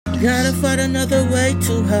Gotta find another way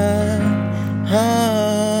to her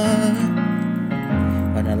heart.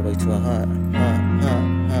 Another way to her heart.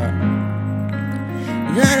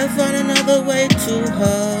 Gotta find another way to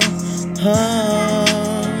her heart.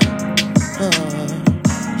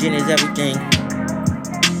 Jen is everything.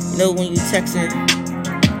 You know when you text her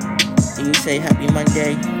and you say happy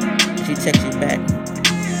Monday, she texts you back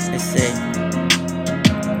and say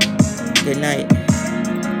good night.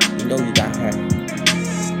 You know you got her.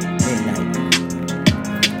 Midnight.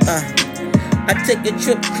 I take a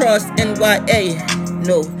trip across NYA.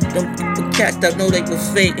 No, them cats that know they was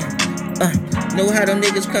fake. Know how them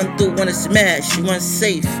niggas come through, wanna smash, you want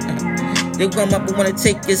safe. They come up and wanna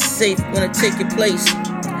take your safe, wanna take your place.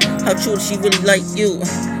 How true she really like you,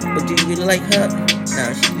 but do you really like her?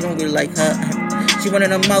 Nah, you don't really like her. She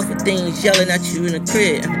running her mouth with things, yelling at you in the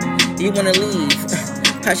crib. You wanna leave.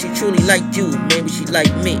 How she truly liked you, maybe she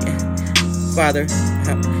like me. Father,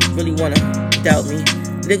 really wanna doubt me.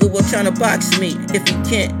 Nigga will tryna box me. If you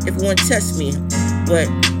can't, if you wanna test me, but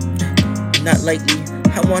not likely.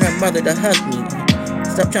 I want her mother to hug me.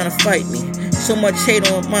 Stop trying to fight me. So much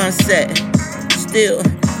hate on mindset. Still,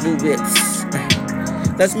 new whips.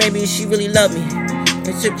 Cause maybe she really love me.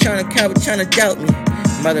 Instead of trying to doubt me.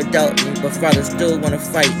 Mother doubt me, but father still wanna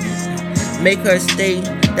fight me. Make her stay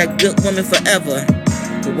that good woman forever.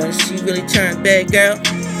 But when she really turn bad girl,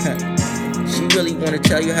 she really wanna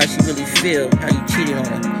tell you how she really feel. How you cheated on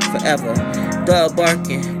her forever. Dog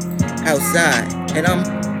barking outside. And I'm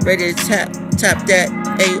ready to tap that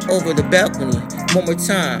A over the balcony. One more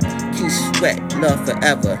time. Keep sweat, love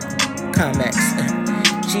forever. Comex.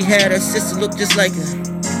 She had her sister look just like her.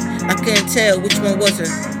 I couldn't tell which one was her.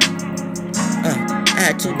 I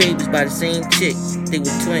had two babies by the same chick. They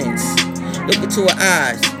were twins. Look into her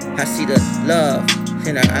eyes. I see the love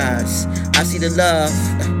in her eyes. I see the love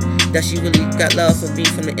that she really got love for me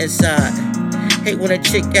from the inside. Hate when a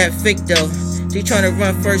chick got fake though. She trying to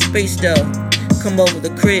run first base though. Come over the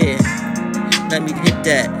crib. Let me hit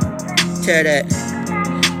that, tear that.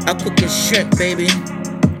 I'm cooking shrimp, baby,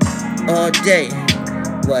 all day.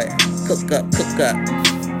 What? Cook up.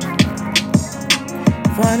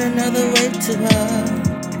 Find another way to her.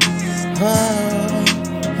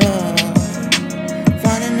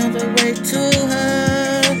 Find another way to her.